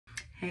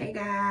Hey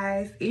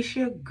guys, it's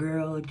your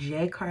girl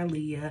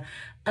Carleah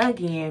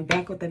again,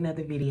 back with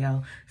another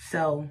video.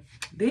 So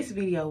this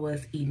video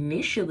was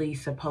initially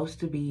supposed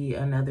to be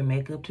another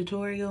makeup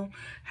tutorial.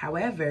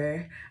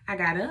 However, I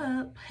got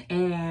up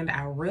and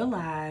I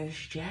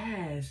realized,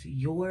 Jazz,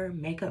 your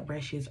makeup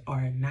brushes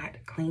are not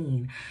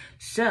clean.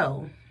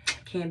 So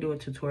can't do a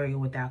tutorial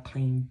without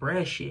clean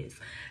brushes.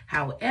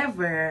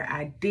 However,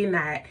 I did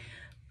not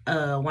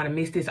want to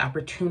miss this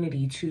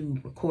opportunity to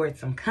record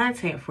some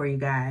content for you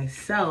guys.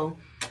 So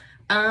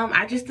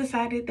I just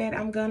decided that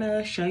I'm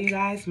gonna show you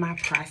guys my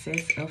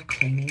process of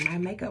cleaning my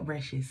makeup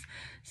brushes.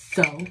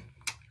 So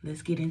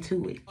let's get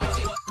into it.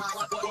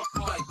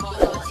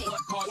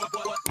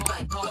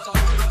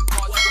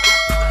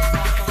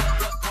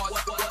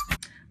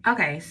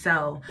 Okay,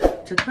 so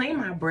to clean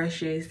my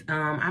brushes,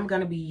 I'm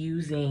gonna be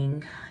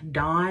using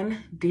Dawn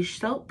dish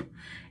soap,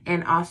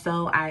 and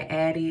also I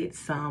added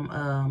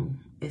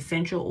some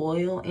essential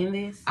oil in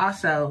this.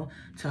 Also,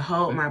 to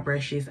hold my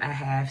brushes, I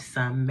have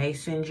some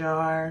mason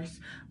jars.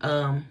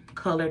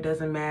 Color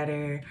doesn't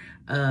matter.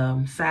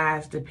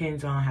 Size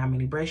depends on how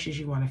many brushes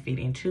you want to fit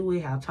into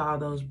it, how tall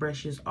those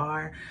brushes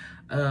are.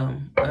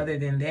 Other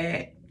than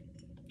that,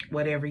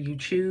 whatever you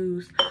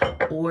choose.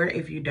 Or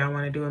if you don't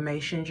want to do a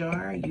mason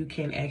jar, you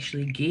can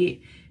actually get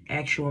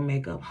actual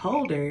makeup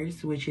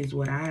holders, which is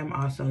what I am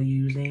also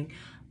using.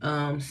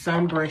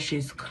 Some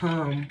brushes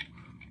come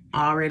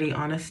already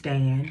on a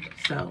stand,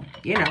 so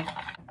you know.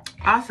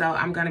 Also,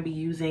 I'm gonna be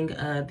using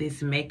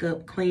this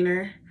makeup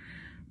cleaner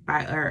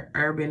by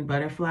Urban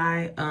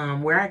Butterfly.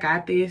 Where I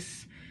got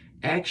this,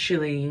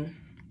 actually,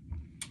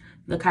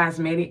 the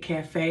Cosmetic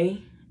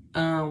Cafe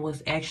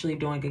was actually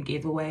doing a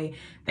giveaway.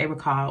 They were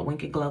called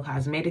Wink and Glow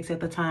Cosmetics at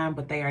the time,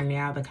 but they are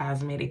now the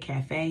Cosmetic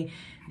Cafe.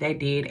 They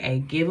did a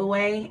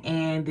giveaway,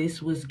 and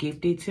this was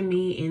gifted to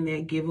me in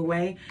that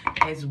giveaway,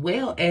 as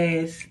well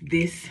as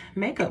this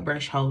makeup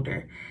brush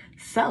holder.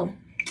 So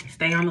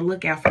stay on the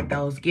lookout for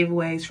those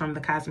giveaways from the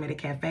Cosmetic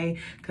Cafe,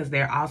 because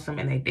they're awesome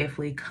and they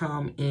definitely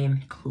come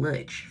in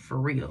clutch, for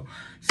real.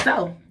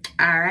 So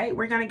all right,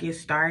 we're gonna get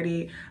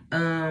started.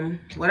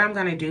 What I'm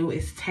gonna do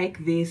is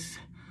take this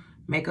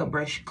makeup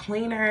brush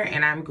cleaner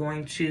and I'm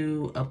going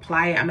to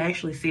apply it. I'm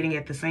actually sitting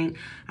at the sink.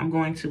 I'm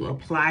going to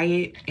apply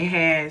it. It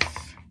has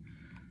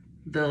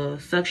the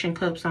suction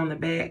cups on the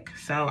back,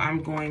 so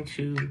I'm going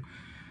to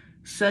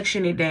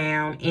suction it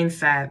down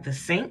inside the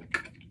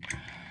sink.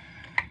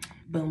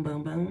 Boom,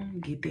 boom, boom.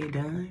 Get that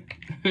done.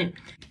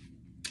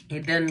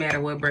 It doesn't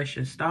matter what brush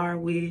you start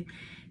with.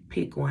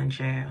 Pick one,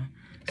 child.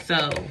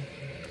 So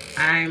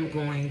I'm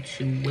going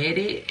to wet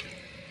it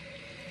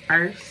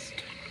first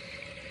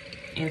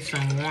in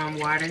some warm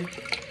water.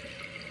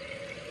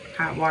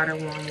 Hot water,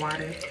 warm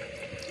water.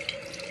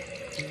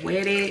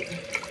 Wet it.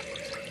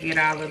 Get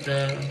all of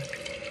the,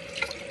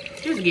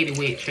 just get it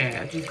wet,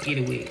 child. Just get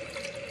it wet.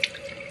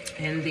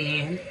 And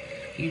then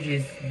you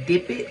just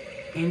dip it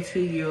into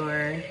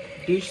your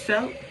dish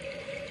soap,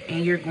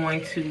 and you're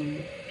going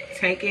to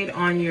take it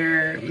on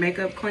your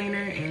makeup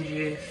cleaner and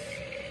just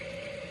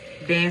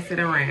dance it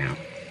around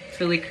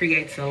till it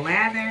creates a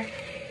lather,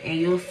 and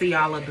you'll see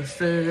all of the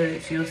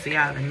suds, you'll see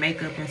all the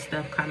makeup and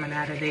stuff coming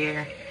out of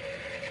there.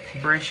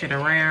 Brush it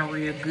around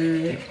real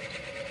good.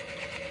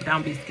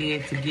 Don't be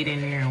scared to get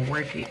in there and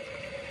work it.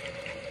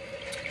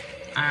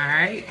 All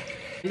right,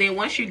 and then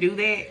once you do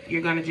that,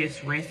 you're gonna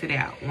just rinse it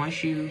out.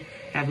 Once you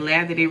have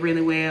lathered it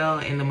really well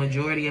and the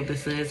majority of the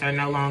suds are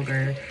no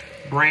longer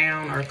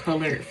brown or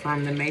colored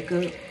from the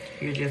makeup,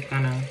 you're just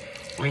gonna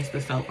rinse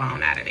the soap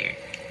on out of there.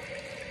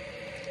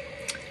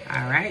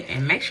 All right,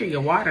 and make sure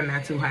your water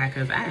not too high,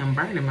 because I am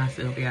burning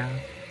myself, y'all.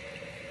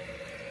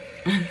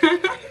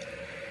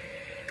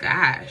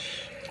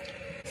 Gosh.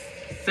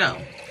 So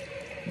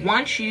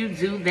once you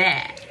do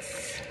that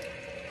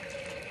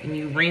and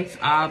you rinse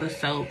all the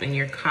soap and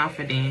you're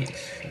confident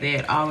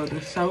that all of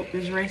the soap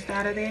is rinsed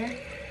out of there,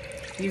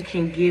 you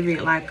can give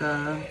it like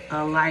a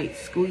light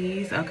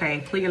squeeze. Okay,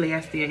 and clearly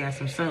I still got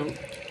some soap.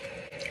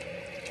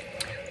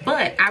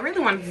 But I really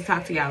wanted to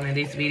talk to y'all in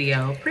this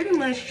video. Pretty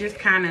much just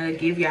kind of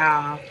give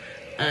y'all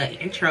an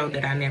intro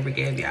that I never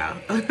gave y'all.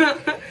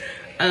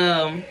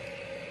 Y'all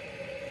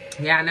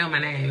know my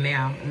name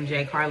now. I'm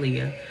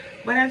Carleah.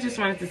 But I just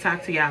wanted to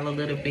talk to y'all a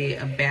little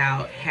bit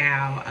about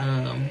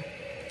how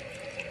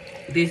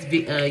this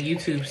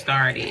YouTube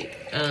started,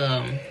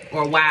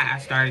 or why I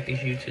started this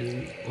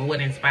YouTube, or what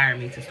inspired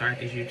me to start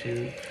this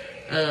YouTube.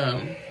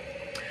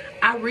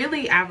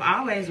 I've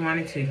always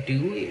wanted to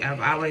do it. I've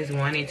always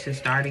wanted to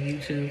start a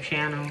YouTube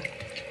channel,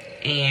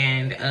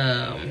 and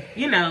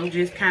you know,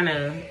 just kind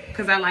of,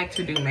 because I like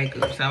to do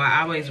makeup, so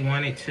I always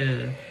wanted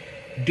to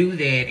do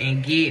that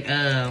and get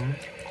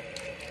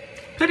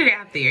put it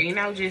out there, you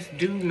know, just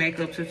do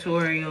makeup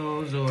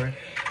tutorials or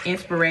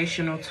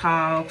inspirational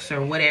talks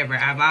or whatever.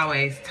 I've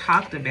always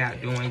talked about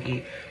doing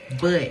it,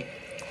 but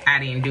I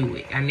didn't do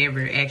it. I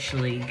never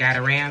actually got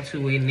around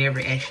to it,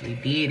 never actually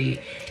did it.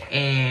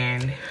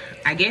 And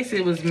I guess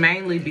it was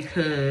mainly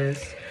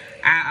because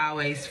I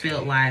always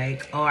felt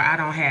like, oh, I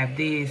don't have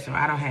this, or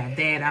I don't have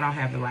that, I don't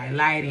have the right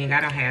lighting,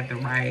 I don't have the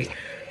right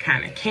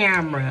kind of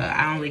camera.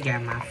 I only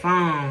got my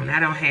phone. I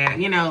don't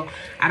have, you know,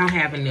 I don't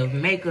have enough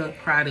makeup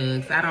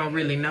products. I don't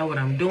really know what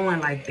I'm doing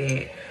like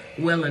that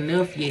well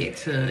enough yet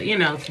to, you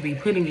know, to be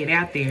putting it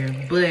out there.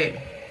 But,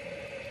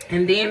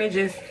 and then it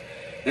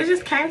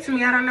just came to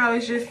me. I don't know.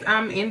 It's just,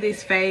 I'm in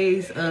this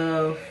phase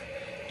of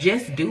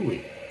just do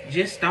it.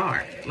 Just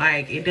start.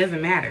 Like, it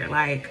doesn't matter.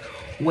 Like,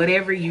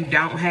 whatever you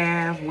don't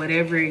have,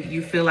 whatever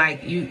you feel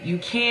like you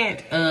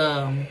can't,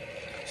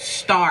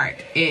 start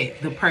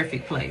at the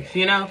perfect place,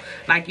 you know?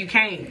 Like, you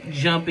can't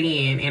jump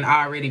in and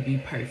already be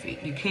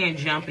perfect. You can't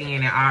jump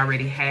in and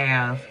already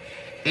have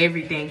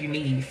everything you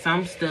need.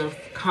 Some stuff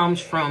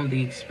comes from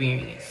the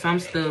experience. Some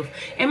stuff,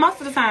 and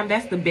most of the time,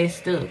 that's the best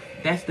stuff.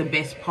 That's the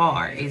best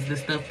part, is the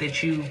stuff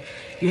that you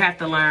have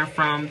to learn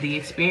from the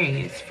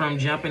experience, from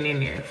jumping in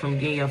there, from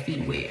getting your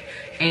feet wet.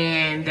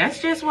 And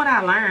that's just what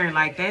I learned.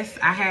 Like,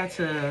 I had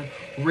to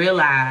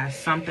realize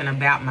something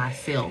about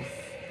myself.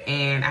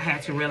 And I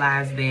had to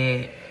realize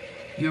that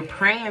you're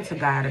praying to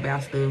God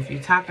about stuff.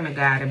 You're talking to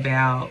God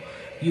about,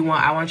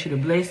 I want you to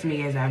bless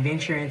me as I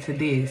venture into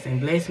this,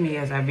 and bless me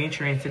as I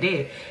venture into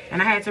that.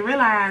 And I had to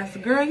realize,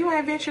 girl, you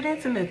ain't ventured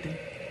into nothing.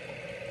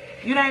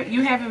 You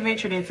haven't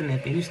ventured into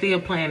nothing. You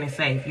still playing it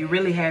safe. You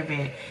really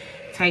haven't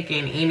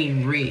taken any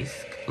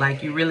risk.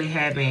 Like, you really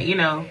haven't, you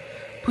know,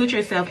 put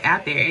yourself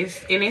out there.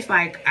 It's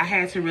like, I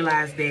had to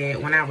realize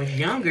that when I was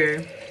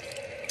younger,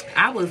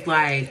 I was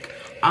like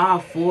all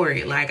for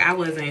it. Like, I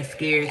wasn't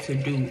scared to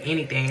do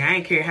anything. I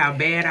didn't care how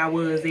bad I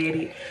was at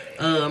it.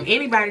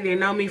 Anybody that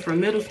know me from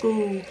middle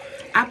school,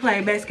 I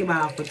played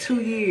basketball for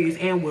 2 years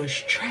and was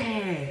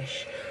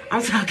trash.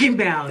 I'm talking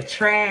about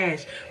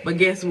trash. But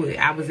guess what?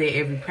 I was at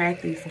every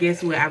practice.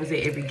 Guess what? I was at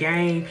every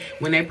game.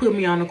 When they put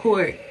me on the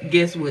court,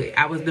 guess what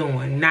I was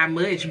doing? Not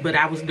much, but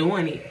I was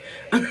doing it.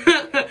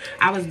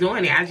 I was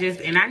doing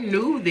it. And I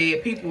knew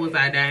that people was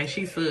out there and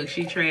she sucks,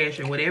 she trash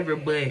or whatever,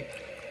 but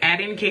I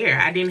didn't care.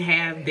 I didn't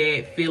have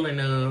that feeling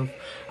of,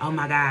 oh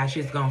my gosh,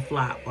 it's gonna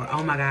flop, or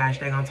oh my gosh,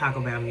 they're gonna talk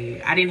about me.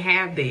 I didn't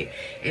have that.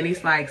 And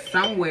it's like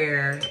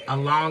somewhere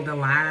along the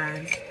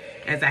lines,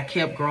 as I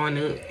kept growing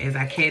up, as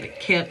I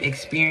kept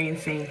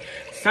experiencing,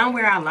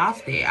 somewhere I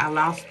lost it. I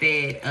lost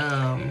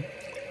that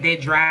that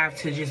drive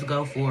to just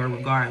go for it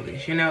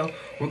regardless, you know,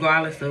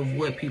 regardless of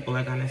what people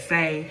are gonna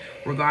say,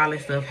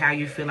 regardless of how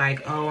you feel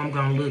like, oh, I'm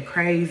gonna look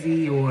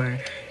crazy, or,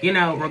 you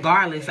know,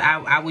 regardless,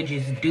 I would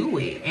just do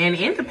it. And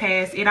in the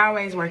past, it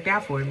always worked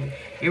out for me.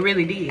 It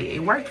really did.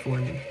 It worked for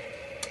me.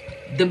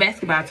 The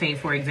basketball team,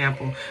 for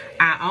example,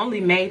 I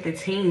only made the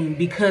team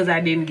because I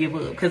didn't give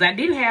up, because I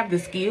didn't have the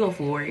skill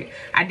for it.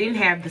 I didn't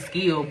have the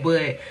skill,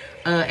 but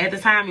at the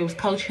time it was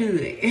Coach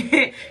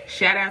Hood.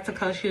 Shout out to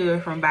Coach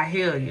Hood from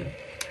Byhalia.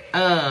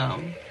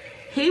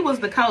 He was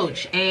the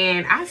coach,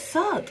 and I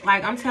sucked.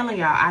 Like, I'm telling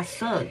y'all, I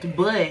sucked,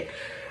 but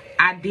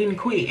I didn't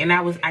quit. And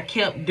I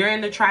kept, during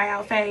the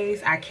tryout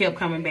phase, I kept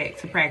coming back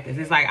to practice.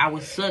 It's like I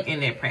was stuck in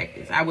that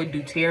practice. I would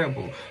do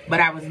terrible, but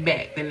I was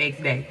back the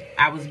next day.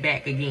 I was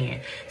back again.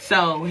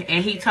 So,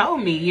 and he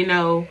told me, you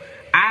know,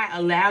 I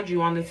allowed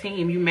you on the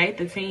team. You made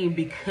the team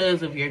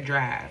because of your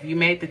drive. You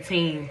made the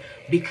team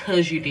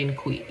because you didn't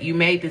quit. You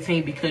made the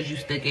team because you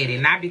stuck at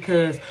it. Not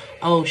because,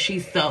 oh,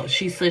 she's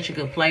such a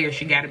good player,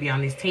 she got to be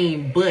on this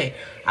team. But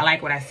I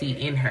like what I see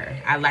in her.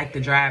 I like the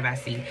drive I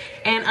see.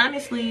 And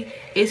honestly,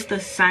 it's the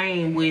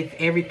same with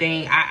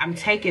everything. I'm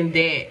taking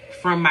that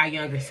from my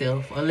younger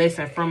self, a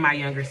lesson from my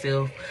younger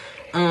self.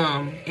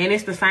 And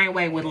it's the same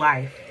way with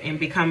life and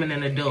becoming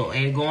an adult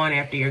and going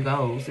after your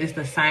goals. It's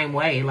the same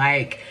way.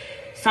 Like,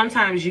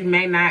 sometimes you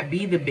may not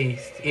be the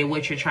best at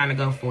what you're trying to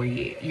go for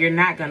yet. You're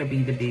not going to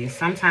be the best.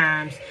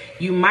 Sometimes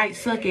you might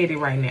suck at it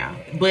right now.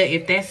 But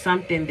if that's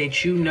something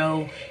that you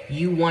know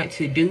you want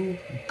to do,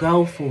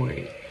 go for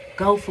it.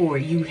 Go for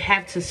it. You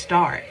have to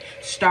start.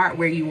 Start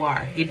where you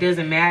are. It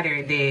doesn't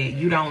matter that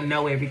you don't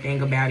know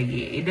everything about it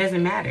yet. It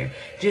doesn't matter.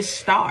 Just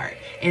start.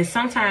 And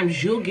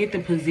sometimes you'll get the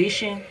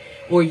position,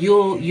 or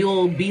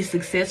you'll be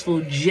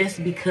successful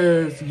just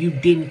because you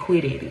didn't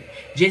quit at it,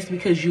 just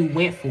because you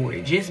went for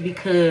it, just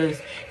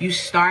because you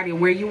started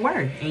where you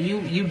were and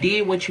you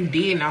did what you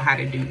did know how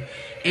to do.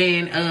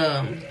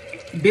 And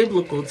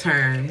biblical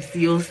terms,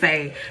 you'll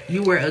say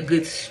you were a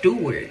good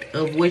steward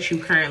of what you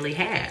currently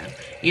have,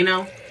 you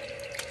know.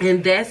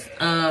 And that's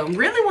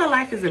really what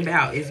life is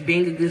about, is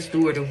being a good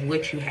steward of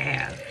what you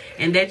have.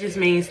 And that just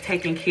means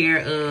taking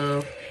care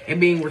of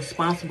and being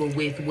responsible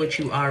with what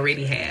you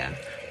already have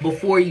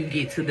before you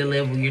get to the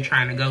level you're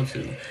trying to go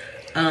to.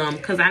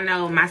 Because I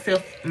know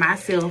myself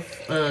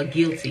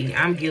guilty.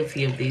 I'm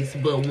guilty of this,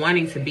 but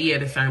wanting to be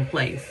at a certain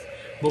place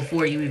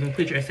before you even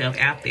put yourself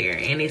out there.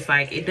 And it's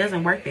like, it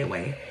doesn't work that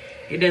way.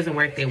 It doesn't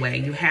work that way.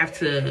 You have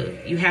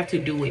to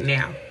do it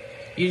now.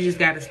 You just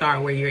got to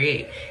start where you're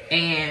at.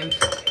 And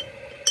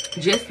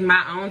just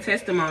my own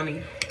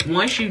testimony,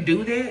 once you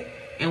do that,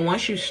 and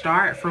once you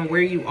start from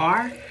where you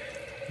are,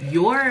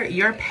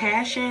 your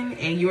passion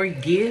and your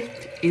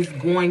gift is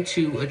going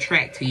to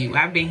attract to you.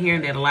 I've been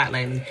hearing that a lot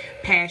lately.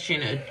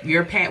 Passion,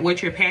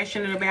 what you're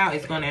passionate about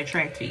is going to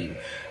attract to you.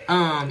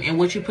 And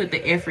what you put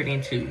the effort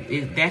into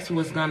that's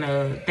what's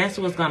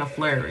gonna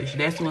flourish.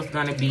 That's what's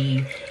gonna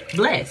be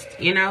blessed,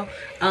 you know.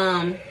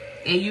 And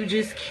you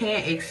just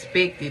can't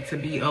expect it to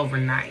be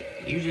overnight.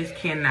 You just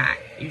cannot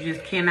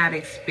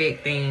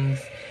expect things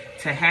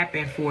to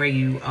happen for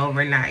you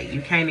overnight.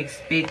 You can't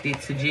expect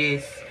it to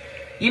just,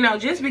 you know,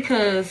 just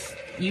because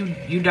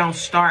you don't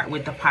start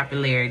with the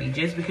popularity,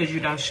 just because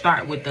you don't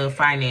start with the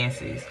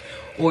finances,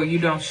 or you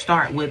don't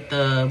start with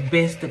the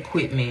best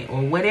equipment,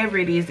 or whatever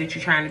it is that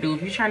you're trying to do.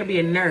 If you're trying to be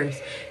a nurse,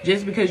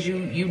 just because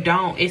you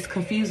don't, it's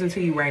confusing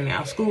to you right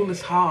now. School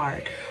is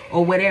hard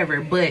or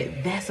whatever,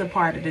 but that's a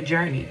part of the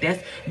journey.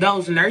 That's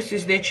those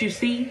nurses that you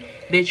see,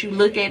 that you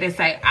look at and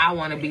say, I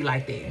want to be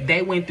like that.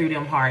 They went through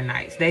them hard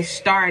nights. They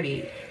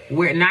started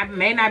where it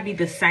may not be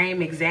the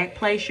same exact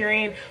place you're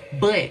in,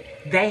 but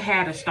they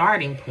had a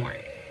starting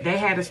point. They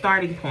had a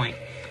starting point.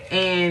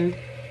 And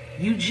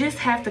you just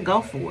have to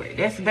go for it.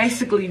 That's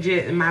basically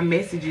just my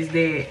message, is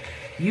that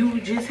you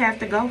just have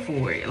to go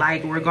for it,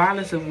 like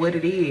regardless of what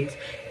it is.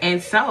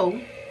 And so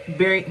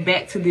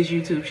back to this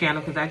YouTube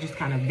channel, because I just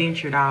kind of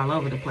ventured all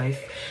over the place,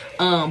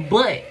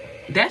 but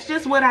that's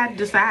just what I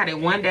decided.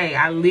 One day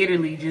I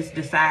literally just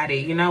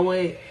decided, you know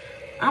what,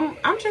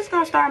 I'm just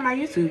gonna start my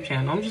YouTube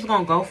channel. I'm just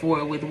gonna go for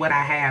it with what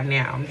I have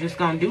now. I'm just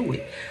gonna do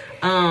it.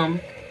 And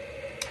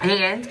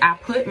I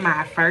put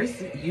my first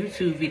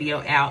YouTube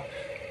video out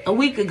a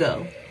week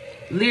ago.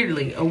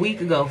 Literally a week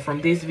ago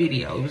from this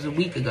video. It was a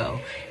week ago.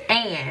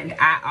 And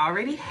I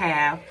already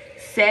have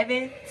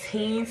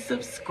 17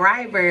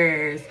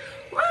 subscribers.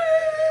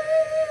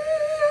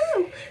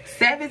 Woo!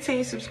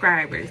 17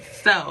 subscribers.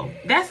 So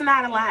that's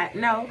not a lot.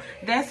 No,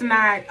 that's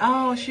not,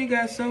 oh, she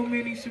got so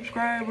many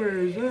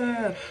subscribers.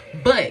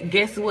 But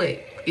guess what?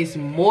 It's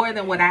more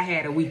than what I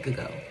had a week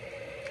ago.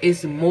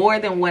 It's more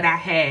than what I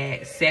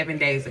had 7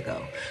 days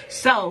ago.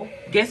 So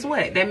guess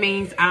what? That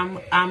means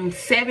I'm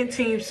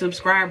 17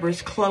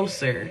 subscribers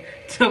closer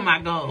to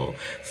my goal.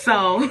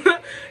 So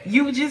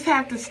you just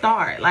have to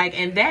start. Like,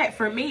 and that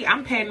for me,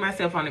 I'm patting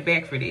myself on the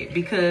back for that,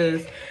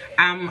 because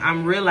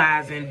I'm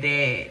realizing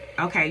that,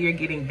 okay, you're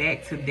getting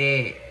back to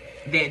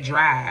that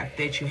drive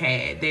that you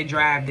had, that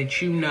drive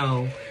that you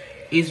know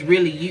is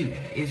really you,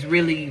 is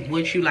really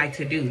what you like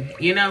to do,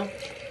 you know,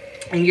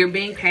 and you're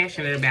being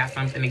passionate about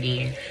something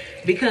again.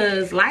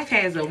 Because life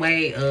has a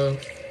way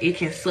of, it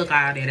can suck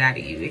all that out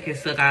of you. It can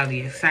suck all the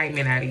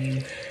excitement out of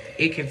you.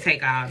 It can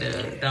take all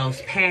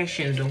those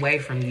passions away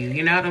from you.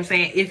 You know what I'm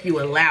saying? If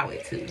you allow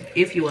it to.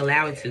 If you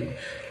allow it to.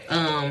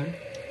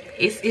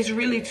 It's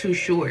really too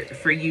short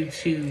for you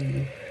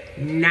to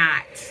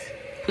not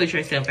put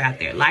yourself out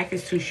there. Life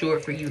is too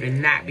short for you to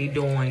not be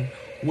doing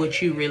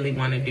what you really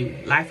want to do.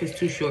 Life is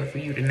too short for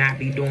you to not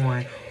be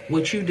doing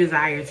what you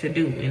desire to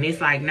do. And it's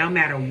like, no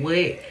matter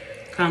what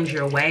comes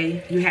your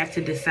way, you have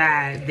to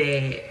decide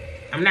that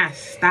I'm not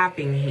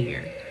stopping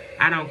here.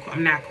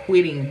 I'm not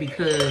quitting,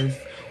 because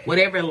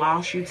whatever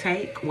loss you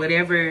take,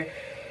 whatever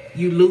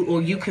you lose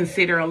or you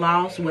consider a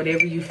loss,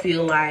 whatever you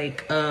feel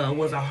like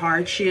was a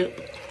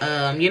hardship,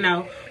 you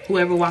know,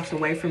 whoever walks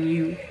away from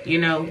you, you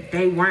know,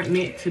 they weren't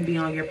meant to be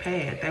on your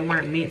path. They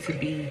weren't meant to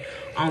be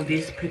on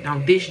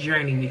this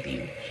journey with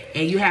you.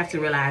 And you have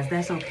to realize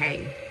that's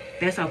okay.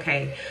 That's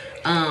okay.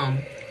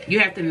 You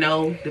have to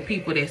know the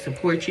people that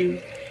support you.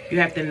 You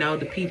have to know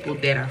the people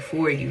that are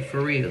for you, for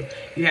real.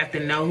 You have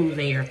to know who's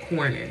in your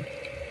corner.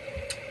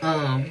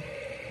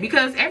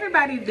 Because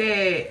everybody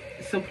that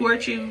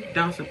supports you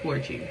don't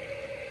support you.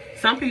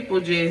 Some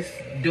people just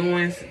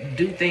do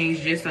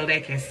things just so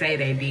they can say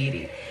they did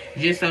it.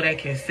 Just so they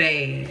can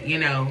say, you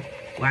know,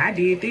 well, I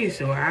did this,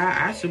 or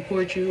I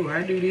support you, or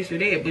I do this or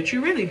that. But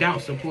you really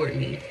don't support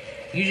me.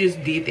 You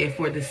just did that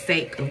for the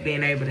sake of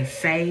being able to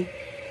say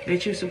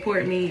that you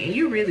support me. And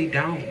you really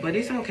don't. But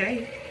it's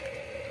okay.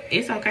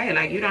 It's okay.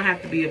 Like, you don't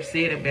have to be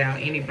upset about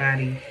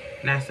anybody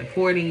not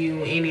supporting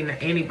you,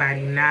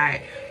 anybody not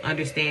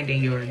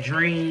understanding your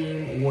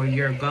dream or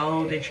your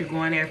goal that you're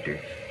going after.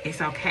 It's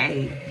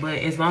okay. But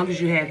as long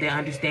as you have that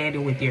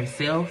understanding with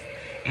yourself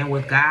and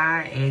with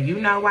God, and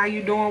you know why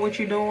you're doing what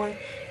you're doing,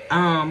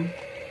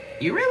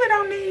 you really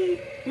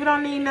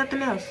don't need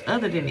nothing else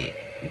other than it.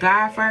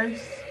 God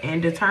first,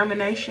 and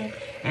determination,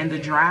 and the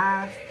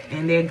drive,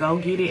 and that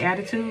go-get-it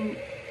attitude.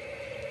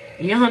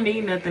 You don't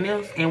need nothing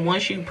else. And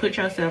once you put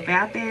yourself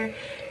out there,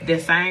 the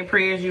same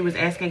prayers you was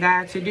asking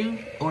God to do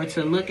or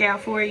to look out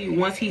for you,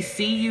 once he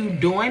see you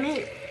doing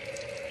it,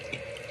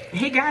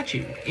 he got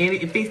you. And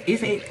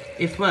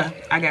if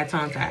I got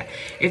tongue-tied.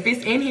 If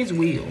it's in his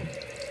will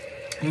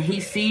and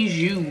he sees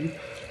you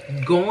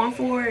going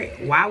for it,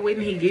 why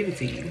wouldn't he give it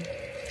to you?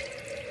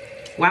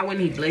 Why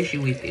wouldn't he bless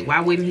you with it? Why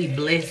wouldn't he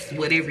bless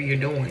whatever you're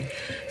doing?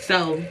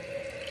 So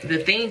the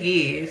thing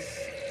is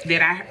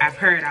that I've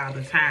heard all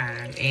the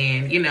time,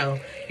 and you know,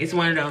 it's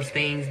one of those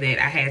things that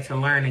I had to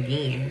learn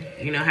again.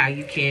 You know how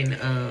you can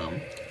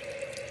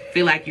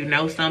feel like you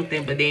know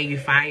something, but then you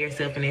find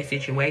yourself in that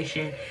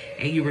situation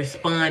and you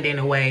respond in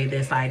a way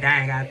that's like,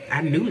 dang,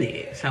 I knew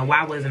that, so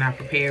why wasn't I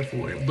prepared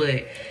for it?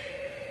 But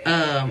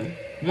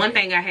one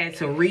thing I had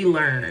to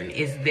relearn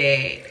is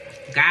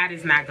that God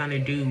is not going to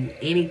do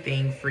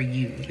anything for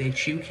you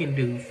that you can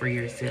do for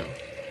yourself.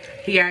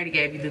 He already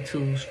gave you the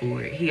tools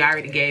for it. He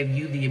already gave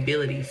you the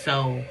ability.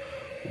 So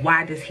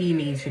why does he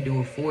need to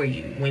do it for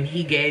you when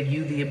he gave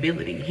you the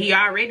ability? He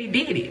already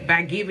did it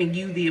by giving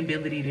you the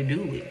ability to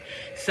do it.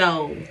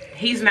 So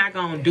he's not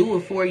going to do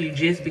it for you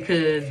just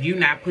because you're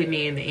not putting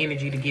in the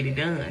energy to get it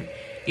done.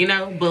 You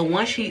know, but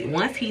once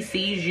he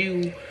sees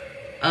you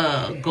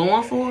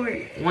going for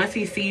it, once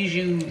he sees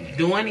you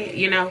doing it,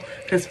 you know,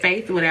 because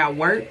faith without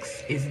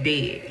works is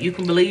dead. You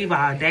can believe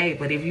all day,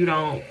 but if you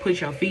don't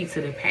put your feet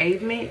to the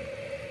pavement,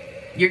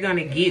 you're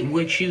gonna get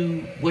what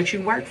you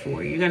work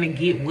for. You're gonna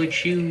get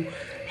what you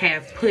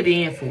have put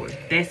in for.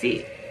 That's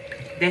it.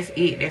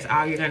 That's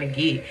all you're gonna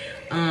get.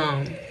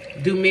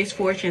 Do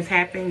misfortunes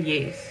happen?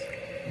 Yes.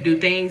 Do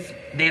things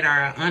that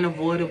are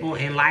unavoidable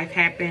in life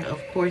happen?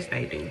 Of course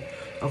they do.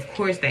 Of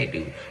course they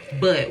do.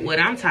 But what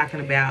I'm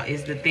talking about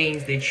is the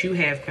things that you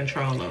have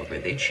control over,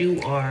 that you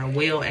are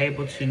well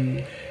able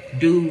to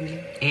do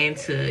and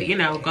to, you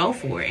know, go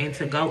for and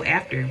to go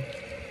after.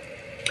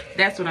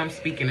 That's what I'm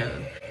speaking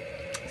of.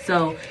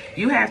 So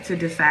you have to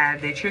decide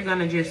that you're going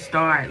to just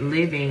start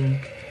living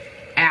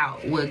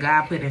out what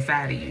God put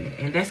inside of you.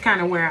 And that's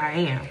kind of where I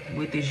am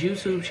with this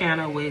YouTube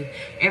channel, with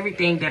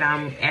everything that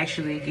I'm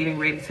actually getting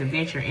ready to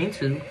venture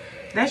into.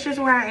 That's just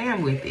where I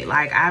am with it.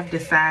 Like, I've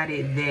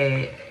decided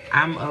that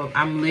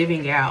I'm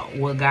living out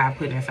what God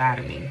put inside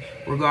of me,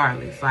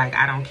 regardless. Like,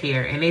 I don't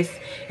care. And it's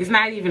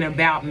not even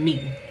about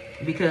me,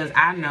 because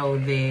I know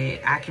that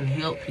I can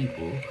help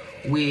people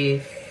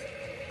with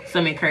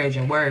some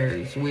encouraging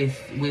words,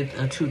 with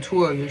a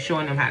tutorial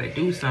showing them how to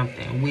do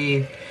something,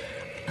 with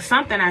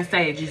something I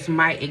say just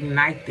might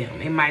ignite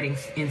them. It might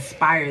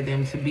inspire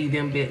them to be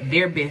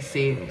their best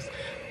selves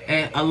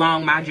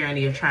along my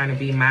journey of trying to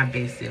be my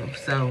best self.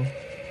 So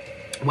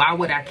why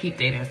would I keep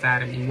that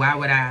inside of me? Why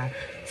would I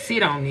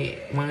sit on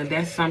it when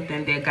that's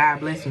something that God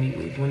blessed me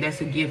with, when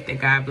that's a gift that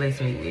God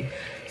blessed me with?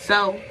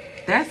 So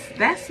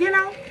that's you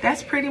know,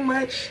 that's pretty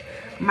much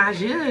my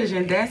judge,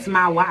 and that's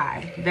my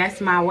why.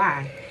 That's my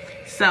why.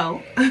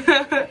 So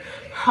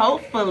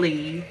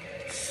hopefully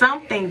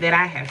something that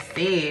I have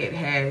said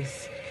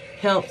has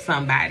helped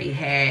somebody,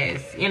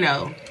 has, you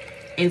know,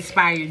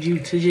 inspired you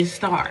to just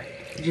start.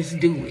 Just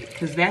do it.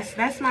 Because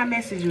that's my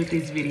message with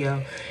this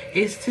video,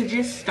 is to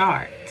just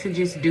start, to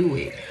just do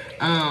it.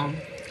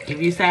 If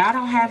you say, I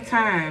don't have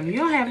time, you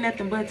don't have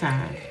nothing but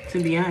time,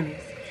 to be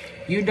honest.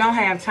 You don't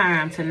have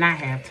time to not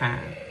have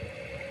time.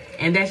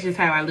 And that's just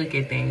how I look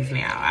at things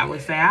now. I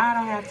would say, I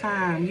don't have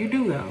time. You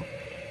do, though.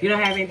 You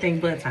don't have anything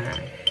but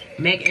time.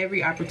 Make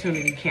every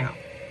opportunity count.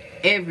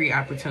 Every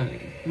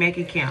opportunity. Make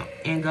it count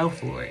and go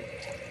for it.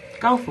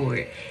 Go for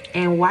it.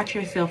 And watch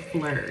yourself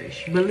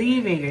flourish.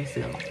 Believe in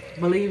yourself.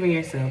 Believe in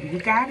yourself. You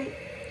got it.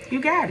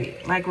 You got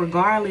it. Like,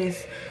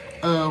 regardless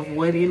of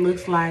what it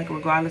looks like,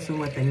 regardless of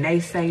what the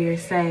naysayers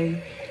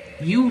say,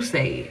 you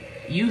say it.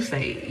 You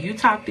say it. You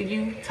talk to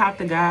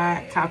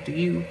God, talk to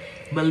you.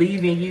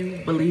 Believe in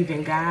you, believe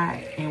in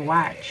God, and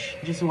watch.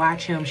 Just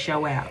watch him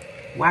show out.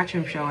 Watch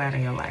him show out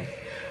in your life.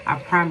 I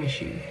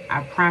promise you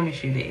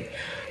that.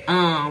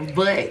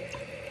 But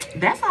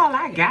that's all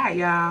I got,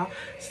 y'all.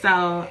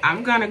 So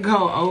I'm gonna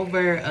go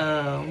over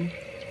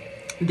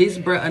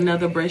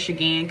another brush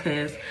again,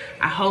 because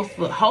I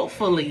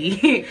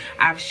hopefully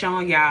I've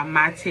shown y'all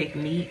my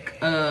technique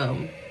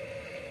well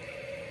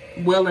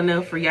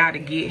enough for y'all to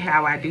get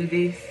how I do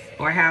this,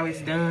 or how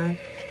it's done,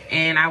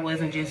 and I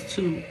wasn't just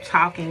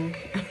talking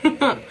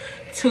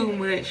too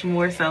much,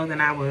 more so than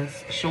I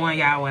was showing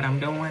y'all what I'm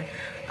doing.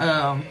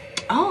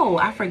 Oh,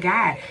 I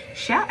forgot.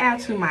 Shout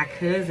out to my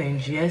cousin,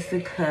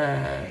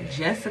 Jessica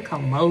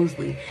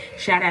Mosley.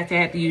 Shout out to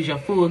have to use your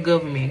full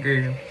government,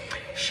 girl.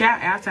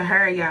 Shout out to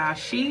her, y'all.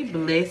 She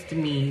blessed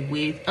me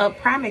with a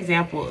prime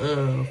example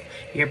of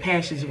your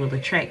passions will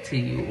attract to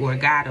you, or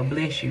God will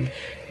bless you,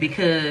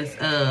 because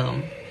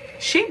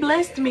she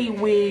blessed me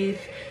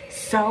with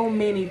so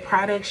many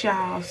products,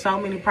 y'all. So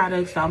many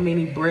products, so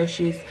many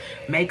brushes,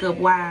 makeup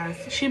wise.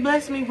 She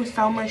blessed me with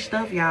so much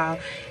stuff, y'all.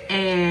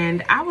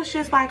 And I was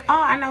just like,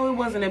 oh, I know it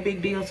wasn't a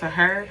big deal to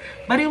her,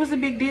 but it was a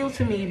big deal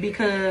to me,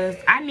 because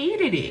I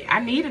needed it. I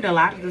needed a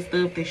lot of the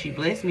stuff that she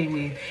blessed me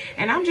with.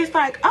 And I'm just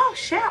like, oh,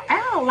 shout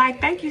out.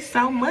 Like, thank you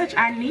so much.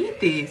 I need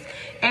this.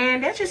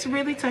 And that just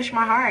really touched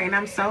my heart. And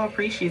I'm so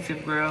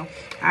appreciative, girl.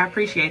 I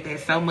appreciate that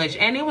so much.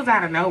 And it was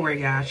out of nowhere,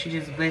 y'all. She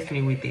just blessed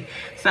me with it.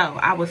 So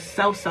I was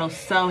so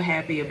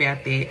happy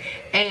about that.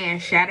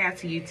 And shout out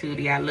to you,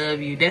 Tootie. I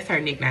love you. That's her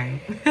nickname.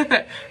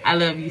 I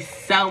love you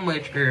so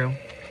much, girl.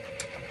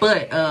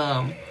 But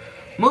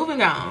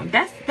moving on,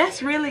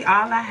 that's really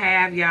all I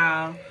have,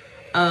 y'all.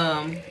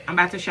 I'm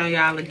about to show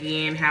y'all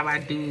again how I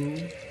do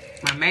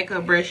my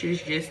makeup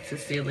brushes, just to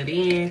seal it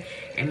in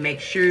and make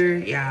sure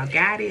y'all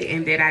got it,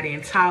 and that I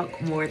didn't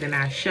talk more than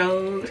I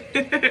showed.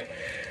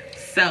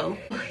 So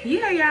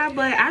yeah, y'all,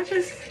 but I'm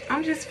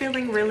just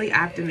feeling really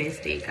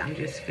optimistic. I'm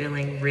just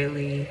feeling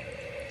really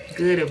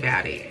good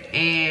about it.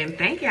 And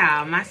thank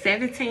y'all, my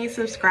 17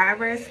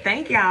 subscribers.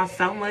 Thank y'all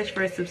so much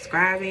for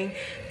subscribing.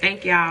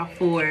 Thank y'all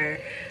for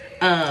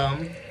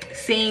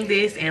seeing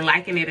this and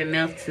liking it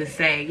enough to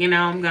say, you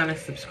know, I'm gonna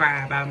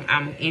subscribe.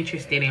 I'm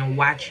interested in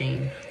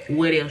watching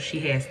what else she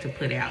has to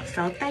put out.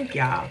 So thank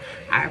y'all,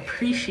 I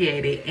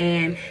appreciate it,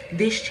 and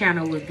this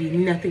channel would be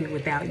nothing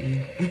without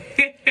you.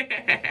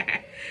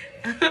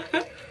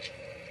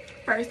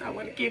 First, I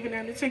want to give it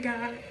honor to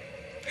God.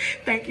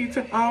 Thank you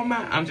to all my,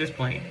 I'm just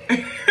playing.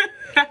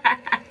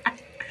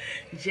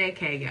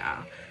 JK,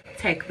 y'all.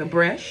 Take the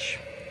brush,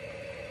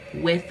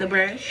 with the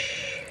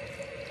brush.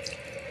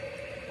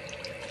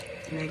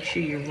 Make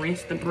sure you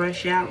rinse the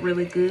brush out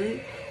really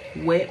good.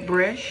 Wet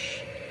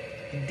brush,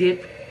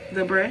 dip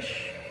the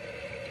brush.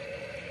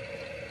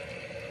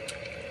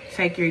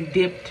 Take your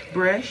dipped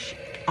brush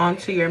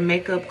onto your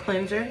makeup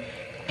cleanser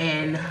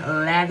and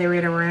lather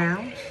it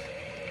around.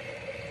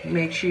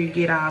 Make sure you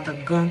get all the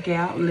gunk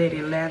out. Let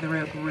it lather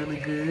up really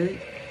good.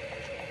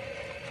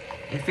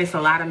 If it's a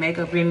lot of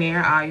makeup in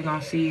there, all you're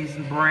gonna see is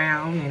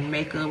brown and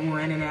makeup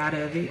running out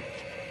of it.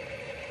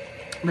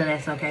 But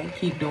that's okay.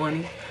 Keep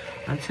doing it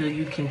until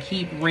you can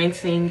keep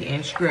rinsing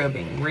and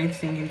scrubbing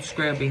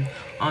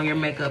on your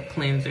makeup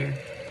cleanser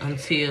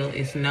until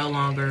it's no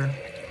longer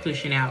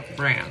pushing out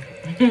brown.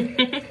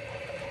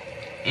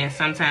 And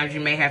sometimes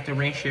you may have to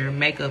rinse your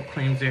makeup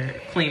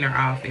cleaner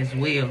off as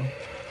well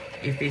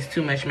if it's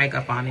too much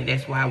makeup on it.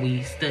 That's why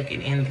we stuck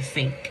it in the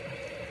sink.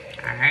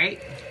 All right.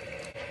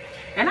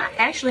 And I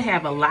actually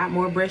have a lot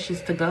more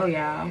brushes to go,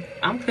 y'all.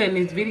 I'm cutting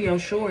this video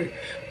short,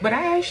 but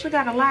I actually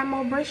got a lot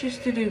more brushes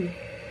to do.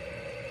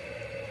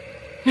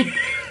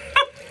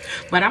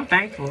 But I'm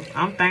thankful.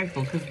 I'm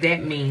thankful because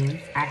that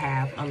means I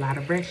have a lot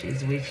of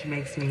brushes, which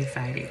makes me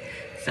excited.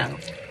 So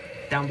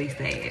don't be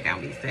sad.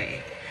 Don't be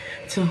sad.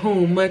 To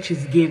whom much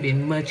is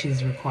given, much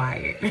is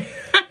required.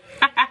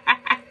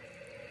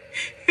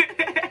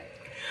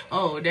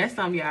 Oh, that's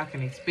something y'all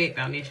can expect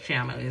on this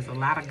channel, is a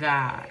lot of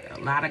God, a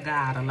lot of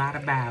God, a lot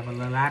of Bible,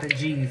 a lot of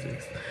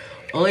Jesus.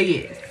 Oh,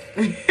 yes.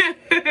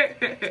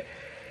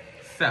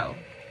 So,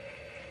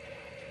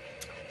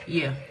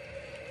 yeah.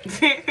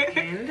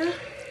 And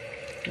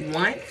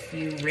once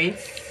you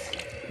rinse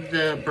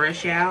the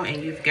brush out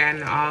and you've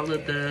gotten all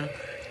of the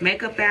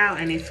makeup out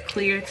and it's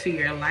clear to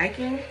your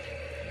liking,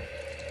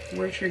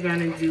 what you're going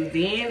to do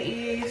then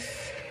is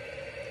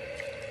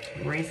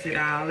rinse it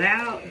all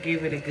out,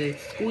 give it a good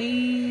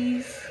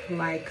squeeze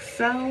like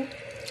so.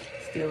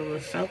 Still a little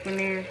soap in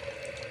there.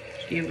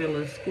 Give it a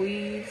little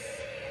squeeze.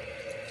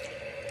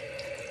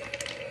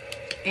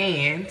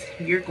 And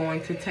you're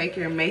going to take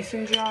your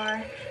mason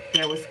jar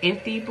that was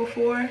empty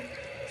before,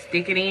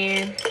 stick it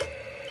in,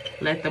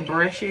 let the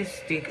brushes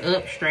stick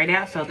up straight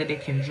out so that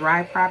it can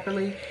dry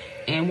properly.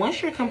 And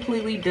once you're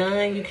completely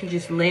done, you can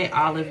just let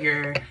all of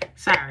your,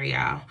 sorry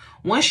y'all,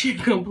 once you're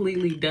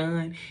completely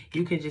done,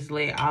 you can just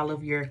let all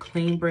of your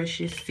clean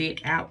brushes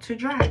sit out to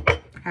dry,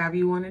 however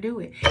you want to do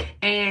it.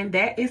 And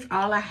that is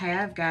all I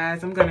have,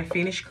 guys. I'm going to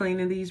finish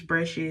cleaning these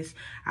brushes.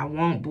 I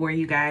won't bore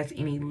you guys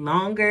any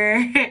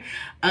longer.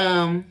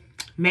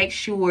 Make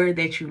sure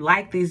that you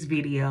like this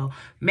video.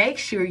 Make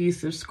sure you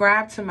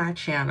subscribe to my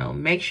channel.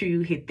 Make sure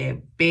you hit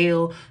that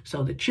bell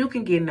so that you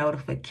can get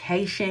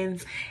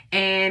notifications.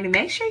 And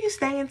make sure you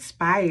stay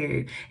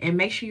inspired. And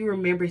make sure you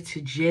remember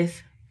to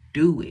just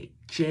do it.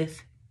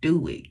 Just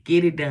do it.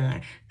 Get it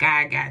done.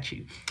 God got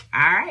you.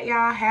 All right,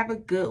 y'all. Have a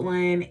good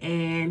one.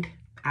 And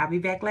I'll be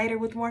back later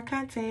with more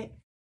content.